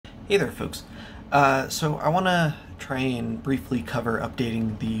Hey there folks. So I want to try and briefly cover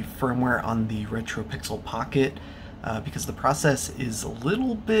updating the firmware on the RetroPixel Pocket because the process is a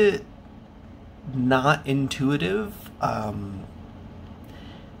little bit not intuitive, and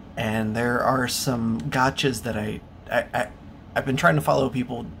there are some gotchas that I've been trying to follow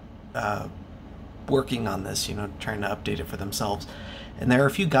people working on this, you know, trying to update it for themselves. And there are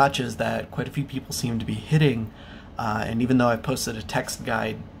a few gotchas that quite a few people seem to be hitting, and even though I posted a text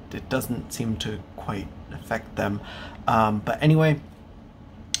guide, it doesn't seem to quite affect them. But anyway,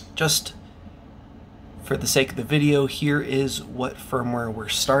 just for the sake of the video, here is what firmware we're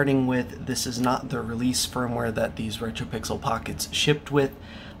starting with. This is not the release firmware that these RetroPixel Pockets shipped with.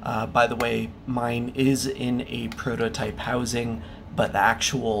 By the way, mine is in a prototype housing, but the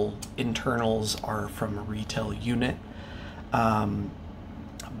actual internals are from a retail unit.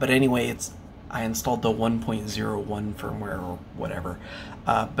 But anyway, I installed the 1.01 firmware or whatever.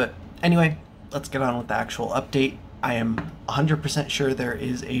 But anyway, let's get on with the actual update. I am 100% sure there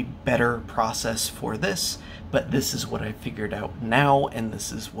is a better process for this, but this is what I figured out now, and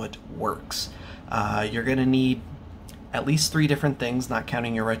this is what works. You're going to need at least 3 different things, not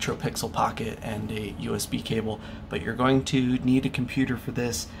counting your RetroPixel Pocket and a USB cable, but you're going to need a computer for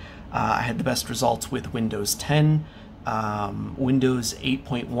this. I had the best results with Windows 10. Windows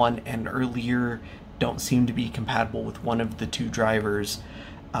 8.1 and earlier don't seem to be compatible with one of the 2 drivers,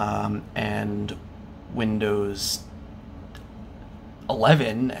 and Windows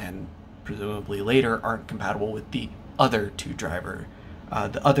 11 and presumably later aren't compatible with the other 2 driver,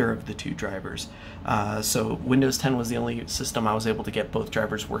 the other of the 2 drivers. So Windows 10 was the only system I was able to get both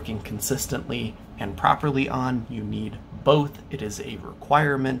drivers working consistently and properly on. You need both. It is a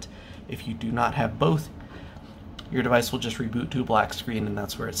requirement. If you do not have both, your device will just reboot to a black screen, and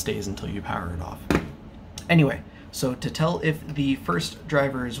that's where it stays until you power it off. Anyway, so to tell if the first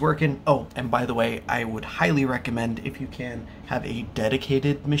driver is working, oh, and by the way, I would highly recommend, if you can, have a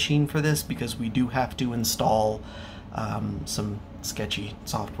dedicated machine for this, because we do have to install some sketchy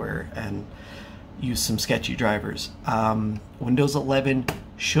software and use some sketchy drivers. Windows 11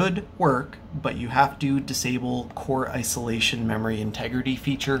 should work, but you have to disable core isolation memory integrity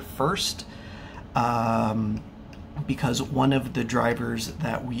feature first, because one of the drivers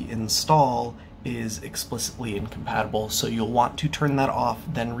that we install is explicitly incompatible. So you'll want to turn that off,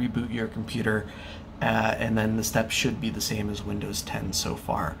 then reboot your computer, and then the steps should be the same as Windows 10 so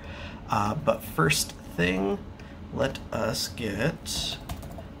far. But first thing, let's go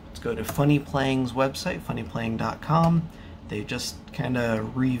to Funnyplaying's website, funnyplaying.com. They just kind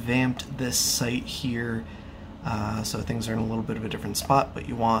of revamped this site here, so things are in a little bit of a different spot, but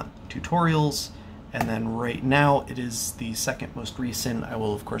you want tutorials. And then right now it is the second most recent. I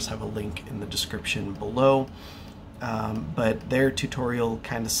will of course have a link in the description below, but their tutorial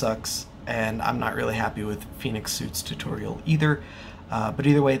kind of sucks, and I'm not really happy with PhoenixSuit's tutorial either. But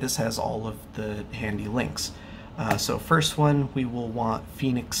either way, this has all of the handy links. So first one, we will want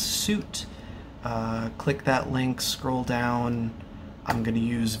PhoenixSuit. Click that link, scroll down. I'm going to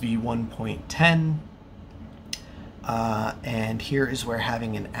use v1.10. And here is where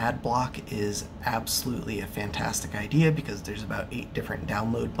having an ad block is absolutely a fantastic idea, because there's about 8 different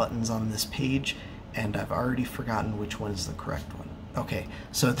download buttons on this page, and I've already forgotten which one is the correct one. Okay,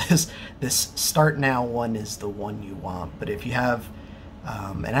 so this Start Now one is the one you want, but if you have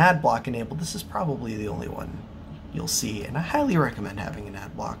an ad block enabled, this is probably the only one you'll see, and I highly recommend having an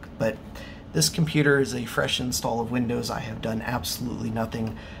ad block. But this computer is a fresh install of Windows. I have done absolutely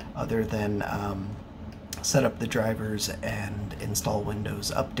nothing other than set up the drivers and install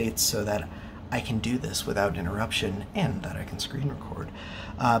Windows updates so that I can do this without interruption and that I can screen record.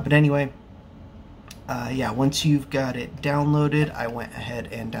 But anyway, yeah, once you've got it downloaded, I went ahead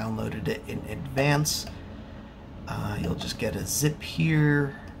and downloaded it in advance. You'll just get a zip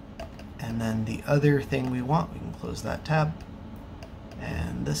here, and then the other thing we want, we can close that tab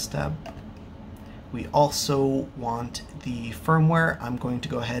and this tab. We also want the firmware. I'm going to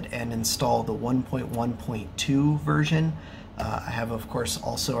go ahead and install the 1.1.2 version. I have, of course,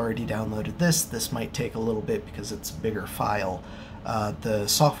 also already downloaded this. This might take a little bit because it's a bigger file. The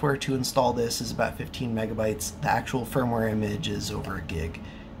software to install this is about 15 megabytes. The actual firmware image is over a gig.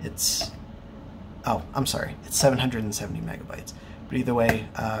 It's 770 megabytes. But either way,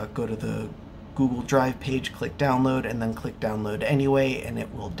 go to the Google Drive page, click download, and then click download anyway, and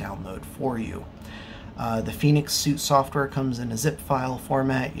it will download for you. The PhoenixSuit software comes in a zip file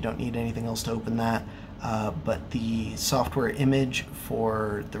format. You don't need anything else to open that, but the software image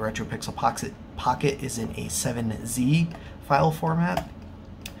for the RetroPixel Pocket is in a 7Z file format.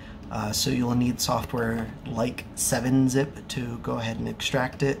 So you'll need software like 7-zip to go ahead and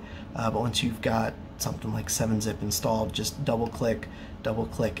extract it. But once you've got something like 7-zip installed, just double click,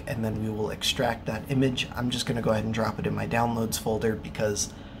 and then we will extract that image. I'm just going to go ahead and drop it in my downloads folder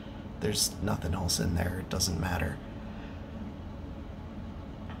because there's nothing else in there. It doesn't matter.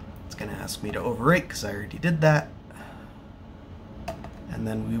 It's going to ask me to overwrite because I already did that. And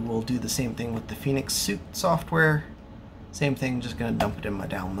then we will do the same thing with the PhoenixSuit software. Same thing, just going to dump it in my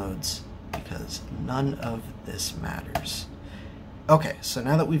downloads because none of this matters. Okay, so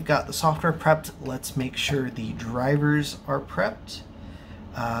now that we've got the software prepped, let's make sure the drivers are prepped.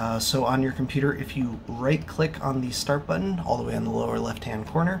 So on your computer, if you right-click on the Start button all the way in the lower left-hand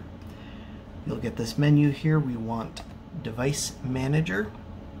corner, you'll get this menu here. We want Device Manager.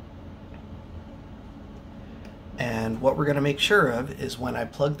 And what we're going to make sure of is when I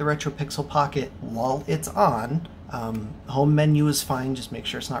plug the RetroPixel Pocket while it's on, home menu is fine, just make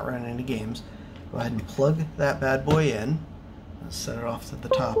sure it's not running any games. Go ahead and plug that bad boy in. Let's set it off to the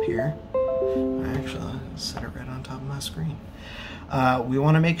top here. Actually, I'll set it right on top of my screen. We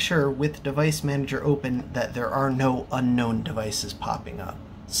want to make sure with Device Manager open that there are no unknown devices popping up.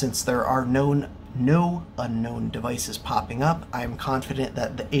 Since there are no unknown devices popping up, I'm confident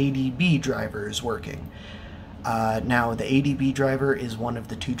that the ADB driver is working. Now, the ADB driver is one of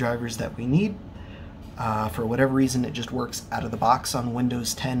the 2 drivers that we need. For whatever reason, it just works out of the box on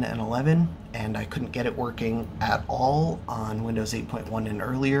Windows 10 and 11, and I couldn't get it working at all on Windows 8.1 and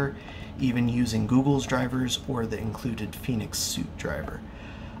earlier, even using Google's drivers or the included PhoenixSuit driver.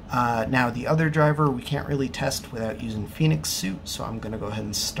 Now, the other driver we can't really test without using PhoenixSuit, so I'm going to go ahead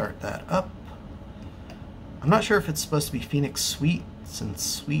and start that up. I'm not sure if it's supposed to be PhoenixSuit, since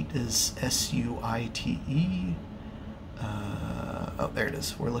Suite is S-U-I-T-E. Oh, there it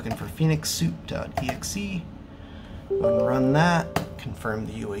is. We're looking for PhoenixSuit.exe. Go and run that, confirm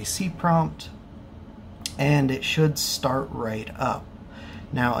the UAC prompt, and it should start right up.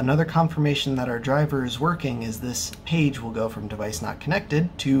 Now, another confirmation that our driver is working is this page will go from device not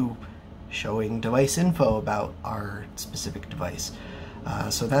connected to showing device info about our specific device.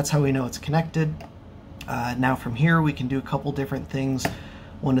 So that's how we know it's connected. Now from here we can do a couple different things.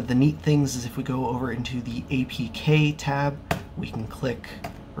 One of the neat things is if we go over into the APK tab, we can click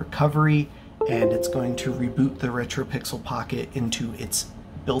recovery, and it's going to reboot the RetroPixel Pocket into its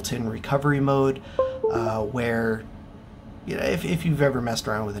built-in recovery mode, where, you know, if you've ever messed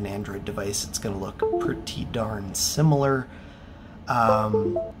around with an Android device, it's going to look pretty darn similar.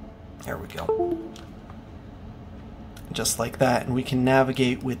 There we go. Just like that, and we can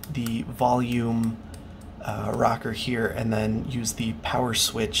navigate with the volume rocker here and then use the power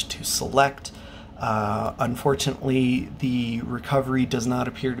switch to select. Unfortunately, the recovery does not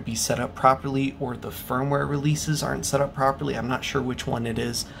appear to be set up properly, or the firmware releases aren't set up properly. I'm not sure which one it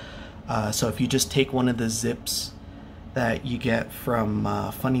is. So if you just take one of the zips that you get from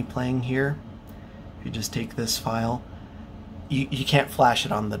Funny Playing here, if you just take this file, you can't flash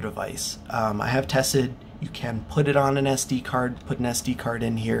it on the device. I have tested, you can put it on an SD card, put an SD card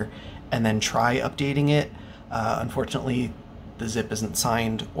in here, and then try updating it. Unfortunately, the zip isn't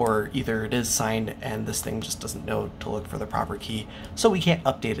signed, or either it is signed and this thing just doesn't know to look for the proper key, so we can't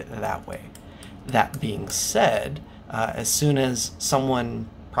update it that way. That being said, as soon as someone,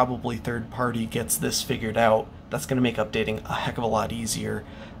 probably third party, gets this figured out, that's going to make updating a heck of a lot easier,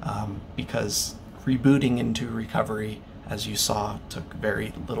 because rebooting into recovery, as you saw, took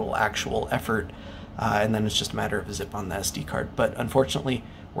very little actual effort, and then it's just a matter of a zip on the SD card. But unfortunately,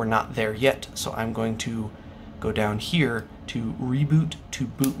 we're not there yet, so I'm going to go down here to reboot to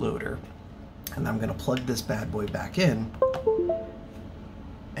bootloader, and I'm going to plug this bad boy back in,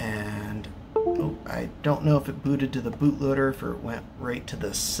 and oh, I don't know if it booted to the bootloader or if it went right to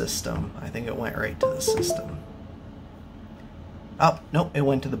the system. I think it went right to the system. Oh, nope, it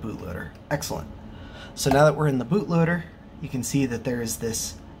went to the bootloader. Excellent. So now that we're in the bootloader, you can see that there is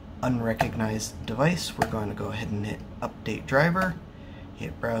this unrecognized device. We're going to go ahead and hit update driver,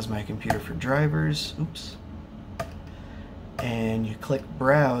 hit browse my computer for drivers, oops, and you click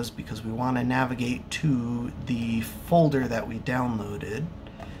browse because we want to navigate to the folder that we downloaded,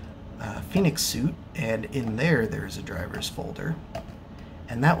 PhoenixSuit, and in there's a drivers folder,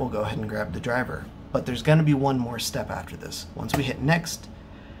 and that will go ahead and grab the driver. But there's going to be one more step after this. Once we hit next,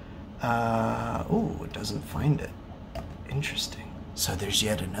 oh, it doesn't find it. Interesting. So there's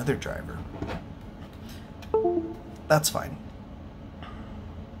yet another driver. That's fine.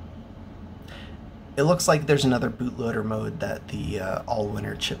 It looks like there's another bootloader mode that the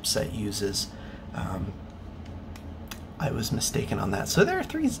All-Winner chipset uses. I was mistaken on that. So there are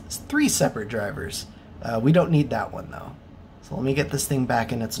three separate drivers. We don't need that one though. So let me get this thing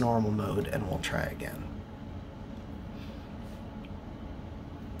back in its normal mode and we'll try again.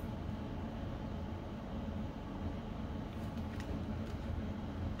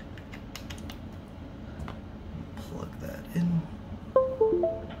 Plug that in.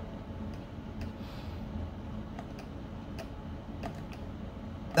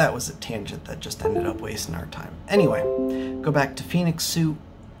 That was a tangent that just ended up wasting our time. Anyway, go back to PhoenixSuit,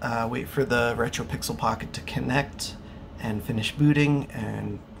 wait for the RetroPixel Pocket to connect, and finish booting,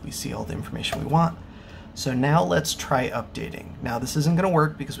 and we see all the information we want. So now let's try updating. Now this isn't going to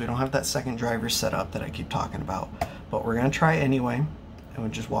work because we don't have that second driver set up that I keep talking about, but we're going to try anyway, and we'll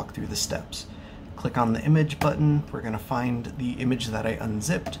just walk through the steps. Click on the image button. We're going to find the image that I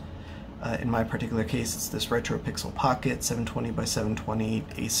unzipped. In my particular case, it's this RetroPixel Pocket 720 by 720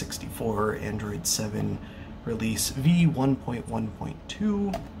 A64 Android 7 release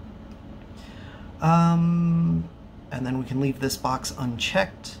V1.1.2. And then we can leave this box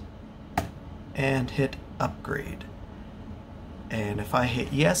unchecked and hit upgrade. And if I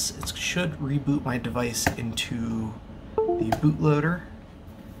hit yes, it should reboot my device into the bootloader.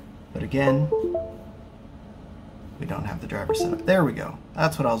 But again, we don't have the driver set up. There we go.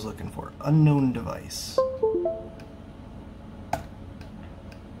 That's what I was looking for. Unknown device.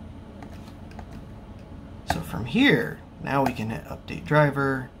 So from here, now we can hit update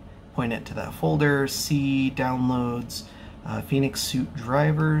driver, point it to that folder, see downloads, PhoenixSuit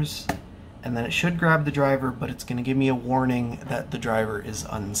drivers, and then it should grab the driver, but it's going to give me a warning that the driver is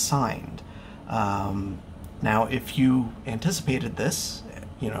unsigned. Now, if you anticipated this,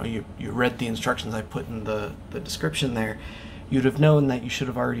 you read the instructions I put in the description there, you'd have known that you should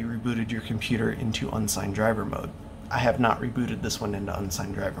have already rebooted your computer into unsigned driver mode. I have not rebooted this one into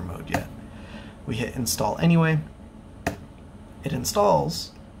unsigned driver mode yet. We hit install anyway. It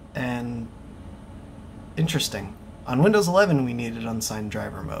installs, and interesting. On Windows 11 we needed unsigned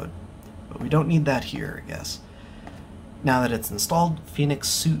driver mode, but we don't need that here, I guess. Now that it's installed,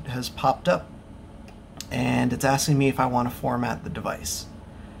 PhoenixSuit has popped up, and it's asking me if I want to format the device.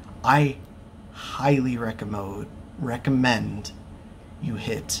 I highly recommend you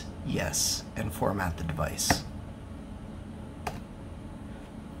hit yes and format the device.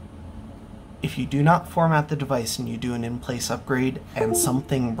 If you do not format the device and you do an in-place upgrade and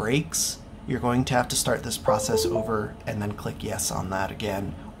something breaks, you're going to have to start this process over and then click yes on that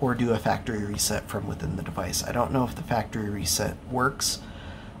again, or do a factory reset from within the device. I don't know if the factory reset works.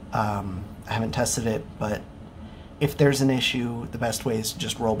 I haven't tested it, but if there's an issue, the best way is to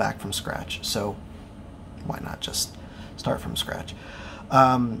just roll back from scratch. So why not just start from scratch?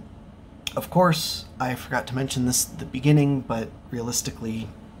 Of course, I forgot to mention this at the beginning, but realistically,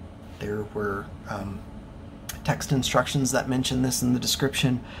 there were text instructions that mention this in the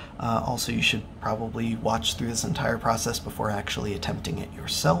description. Also, you should probably watch through this entire process before actually attempting it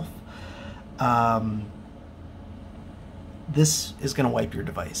yourself. This is going to wipe your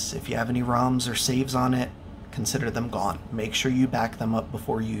device. If you have any ROMs or saves on it, consider them gone. Make sure you back them up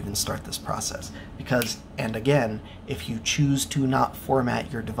before you even start this process. Because, and again, if you choose to not format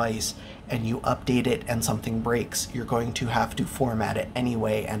your device and you update it and something breaks, you're going to have to format it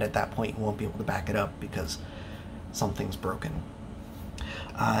anyway, and at that point you won't be able to back it up because something's broken.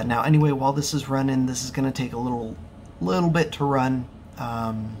 Now anyway, while this is running, this is going to take a little bit to run.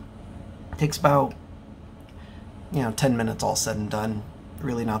 It takes about 10 minutes all said and done.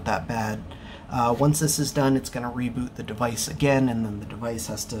 Really not that bad. Once this is done, it's going to reboot the device again, and then the device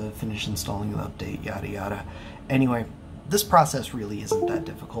has to finish installing the update, yada yada. Anyway, this process really isn't that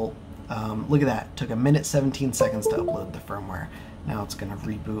difficult. Look at that. It took 1 minute 17 seconds to upload the firmware. Now it's going to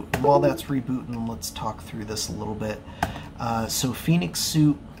reboot. And while that's rebooting, let's talk through this a little bit. So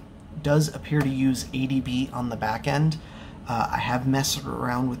PhoenixSuit does appear to use ADB on the back end. I have messed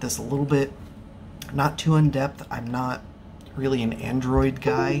around with this a little bit. Not too in depth. I'm not really an Android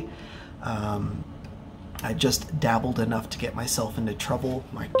guy. I just dabbled enough to get myself into trouble.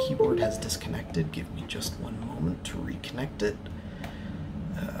 My keyboard has disconnected. Give me just one moment to reconnect it.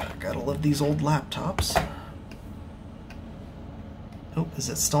 Gotta love these old laptops. Oh, is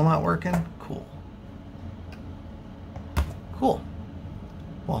it still not working? Cool. Cool.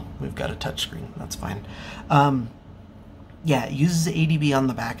 Well, we've got a touchscreen. That's fine. Yeah, it uses ADB on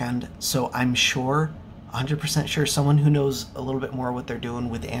the back end, so I'm sure, 100% sure, someone who knows a little bit more what they're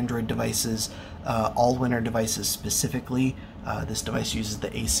doing with Android devices, all-winner devices specifically. This device uses the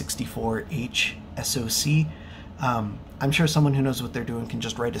A64H SoC. I'm sure someone who knows what they're doing can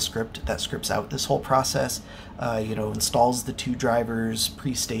just write a script that scripts out this whole process, installs the two drivers,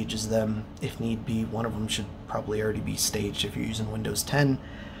 pre-stages them if need be. One of them should probably already be staged if you're using Windows 10.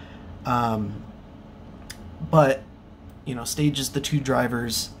 But stages the two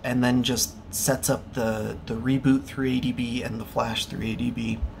drivers and then just sets up the reboot through ADB and the flash through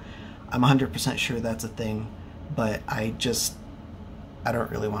ADB. I'm 100% sure that's a thing, but I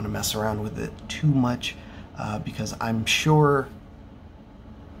don't really want to mess around with it too much because I'm sure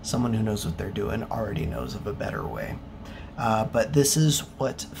someone who knows what they're doing already knows of a better way. But this is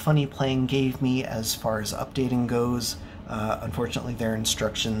what Funny Playing gave me as far as updating goes. Unfortunately, their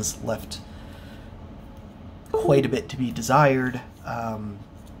instructions left quite a bit to be desired,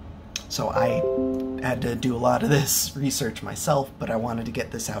 so I had to do a lot of this research myself, but I wanted to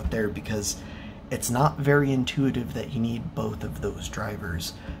get this out there because it's not very intuitive that you need both of those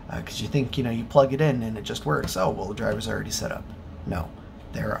drivers, because you think, you plug it in and it just works. Oh, well, the driver's already set up. No,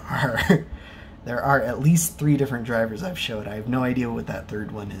 there are at least 3 different drivers I've showed. I have no idea what that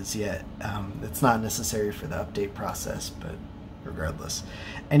third one is yet. It's not necessary for the update process, but regardless.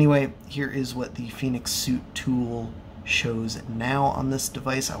 Anyway, here is what the PhoenixSuit tool shows now on this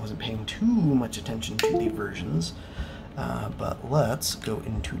device. I wasn't paying too much attention to the versions, but let's go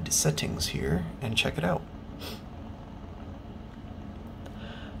into the settings here and check it out.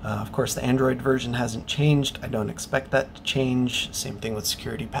 Of course, the Android version hasn't changed. I don't expect that to change. Same thing with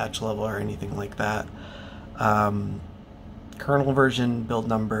security patch level or anything like that. Kernel version, build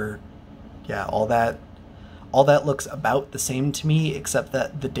number, yeah, all that looks about the same to me, except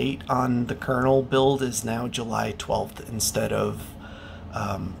that the date on the kernel build is now July 12th instead of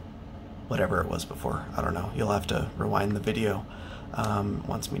whatever it was before. I don't know. You'll have to rewind the video.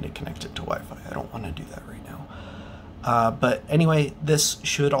 Wants me to connect it to Wi-Fi. I don't want to do that right now. But anyway, this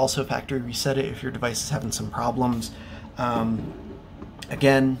should also factory reset it if your device is having some problems.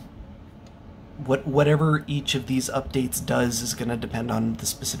 Again, whatever each of these updates does is going to depend on the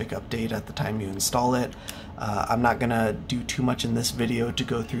specific update at the time you install it. I'm not going to do too much in this video to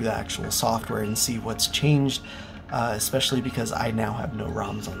go through the actual software and see what's changed, especially because I now have no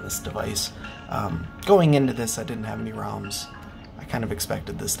ROMs on this device. Going into this, I didn't have any ROMs. I kind of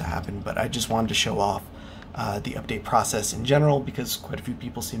expected this to happen, but I just wanted to show off the update process in general because quite a few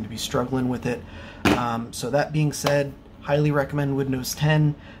people seem to be struggling with it. So that being said, highly recommend Windows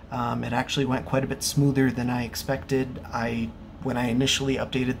 10. It actually went quite a bit smoother than I expected. When I initially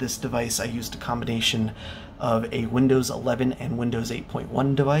updated this device, I used a combination of a Windows 11 and Windows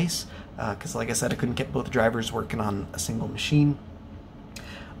 8.1 device, because like I said, I couldn't get both drivers working on a single machine.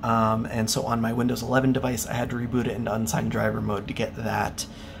 And so on my Windows 11 device, I had to reboot it into unsigned driver mode to get that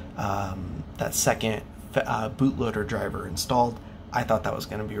second bootloader driver installed. I thought that was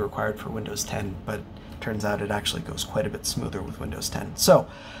going to be required for Windows 10, but turns out it actually goes quite a bit smoother with Windows 10. So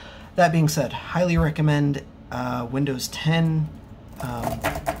that being said, highly recommend Windows 10.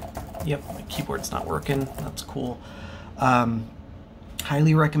 Yep, my keyboard's not working. That's cool.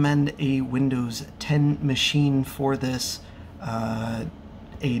 Highly recommend a Windows 10 machine for this.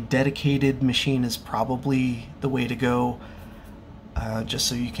 A dedicated machine is probably the way to go, just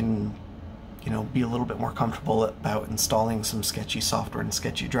so you can be a little bit more comfortable about installing some sketchy software and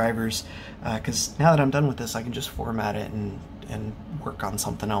sketchy drivers, because now that I'm done with this, I can just format it and work on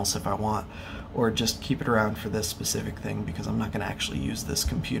something else if I want, or just keep it around for this specific thing because I'm not going to actually use this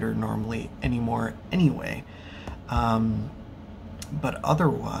computer normally anymore anyway. But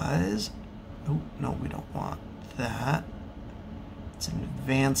otherwise, oh no, we don't want that. It's in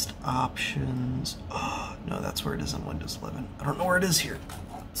advanced options. Oh, no, that's where it is on Windows 11. I don't know where it is here.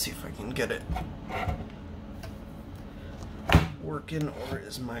 Let's see if I can get it working, or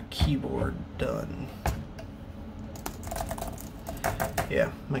is my keyboard done?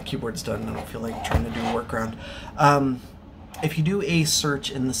 Yeah, my keyboard's done. I don't feel like trying to do a workaround. If you do a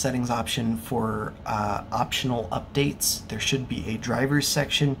search in the settings option for optional updates, there should be a drivers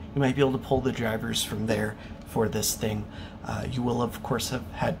section. You might be able to pull the drivers from there for this thing. You will, of course, have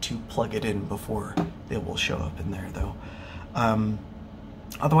had to plug it in before they will show up in there, though.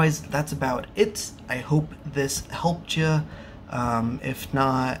 Otherwise, that's about it. I hope this helped you. If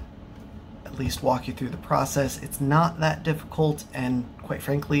not, at least walk you through the process. It's not that difficult, and quite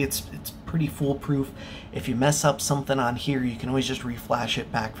frankly, it's pretty foolproof. If you mess up something on here, you can always just reflash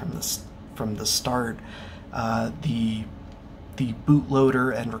it back from the start. The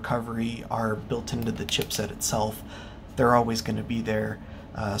bootloader and recovery are built into the chipset itself. They're always going to be there,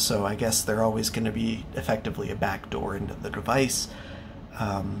 so I guess they're always going to be effectively a backdoor into the device.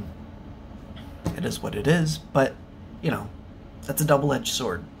 It is what it is, but that's a double-edged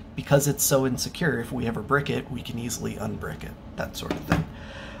sword. Because it's so insecure, if we ever brick it, we can easily unbrick it, that sort of thing.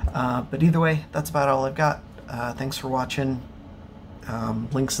 But either way, that's about all I've got. Thanks for watching.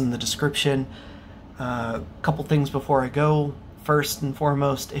 Links in the description. Couple things before I go. first and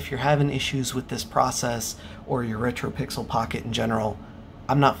foremost, if you're having issues with this process or your RetroPixel Pocket in general,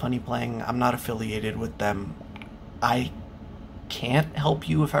 I'm not Funny Playing. I'm not affiliated with them. I can't help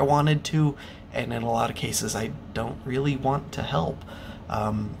you if I wanted to, and in a lot of cases I don't really want to help.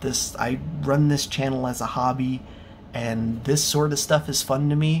 I run this channel as a hobby, and this sort of stuff is fun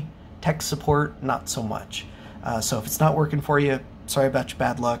to me. Tech support, not so much. So if it's not working for you, sorry about your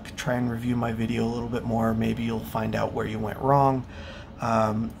bad luck. Try and review my video a little bit more. Maybe you'll find out where you went wrong,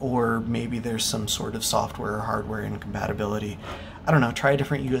 or maybe there's some sort of software or hardware incompatibility. I don't know, try a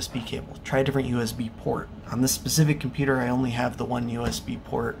different USB cable, try a different USB port. On this specific computer I only have the one USB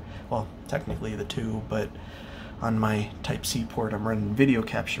port, well technically the two, but on my Type-C port I'm running video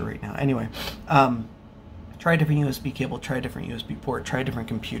capture right now. Anyway, try a different USB cable, try a different USB port, try a different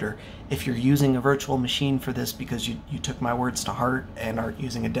computer. If you're using a virtual machine for this because you took my words to heart and aren't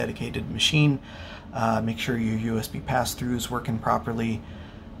using a dedicated machine, make sure your USB pass-through is working properly.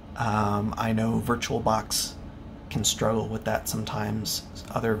 I know VirtualBox can struggle with that sometimes.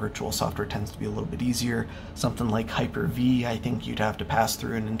 Other virtual software tends to be a little bit easier. Something like Hyper-V, I think you'd have to pass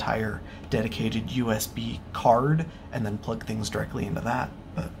through an entire dedicated USB card and then plug things directly into that.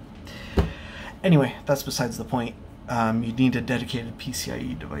 But anyway, that's besides the point. You'd need a dedicated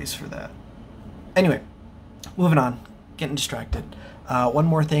PCIe device for that. Anyway, moving on, getting distracted. One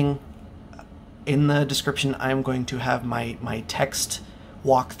more thing, in the description I'm going to have my text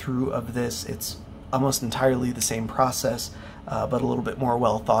walkthrough of this. It's almost entirely the same process, but a little bit more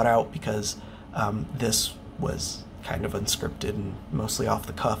well thought out because this was kind of unscripted and mostly off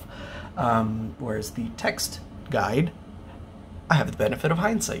the cuff, whereas the text guide I have the benefit of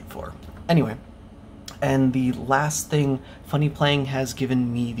hindsight for. Anyway, and the last thing, Funny Playing has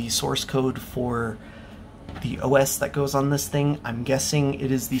given me the source code for the OS that goes on this thing. I'm guessing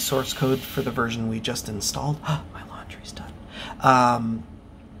it is the source code for the version we just installed. My laundry's done.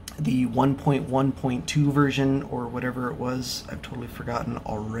 The 1.1.2 version, or whatever it was, I've totally forgotten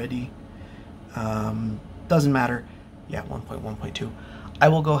already. Doesn't matter. Yeah, 1.1.2. I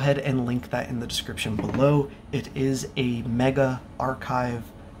will go ahead and link that in the description below. It is a mega archive.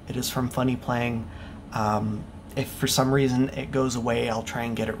 It is from Funny Playing. If for some reason it goes away, I'll try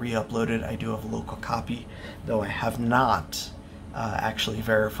and get it re-uploaded. I do have a local copy, though I have not actually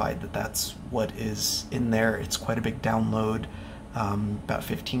verified that that's what is in there. It's quite a big download. About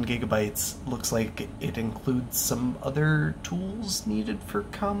 15 gigabytes. Looks like it includes some other tools needed for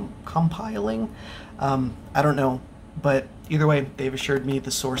compiling. I don't know, but either way, they've assured me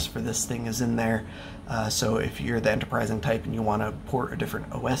the source for this thing is in there. So if you're the enterprising type and you want to port a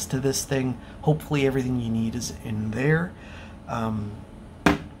different OS to this thing, hopefully everything you need is in there.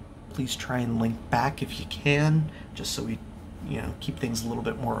 Please try and link back if you can, just so we, keep things a little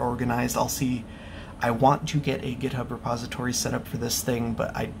bit more organized. I want to get a GitHub repository set up for this thing,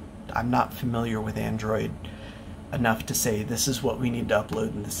 but I'm not familiar with Android enough to say this is what we need to upload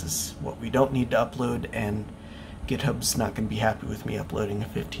and this is what we don't need to upload, and GitHub's not going to be happy with me uploading a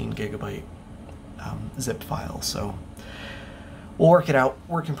 15 gigabyte zip file, so we'll work it out.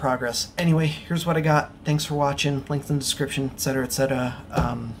 Work in progress. Anyway, here's what I got. Thanks for watching. Links in the description, etc.,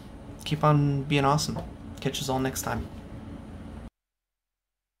 etc. Keep on being awesome. Catch us all next time.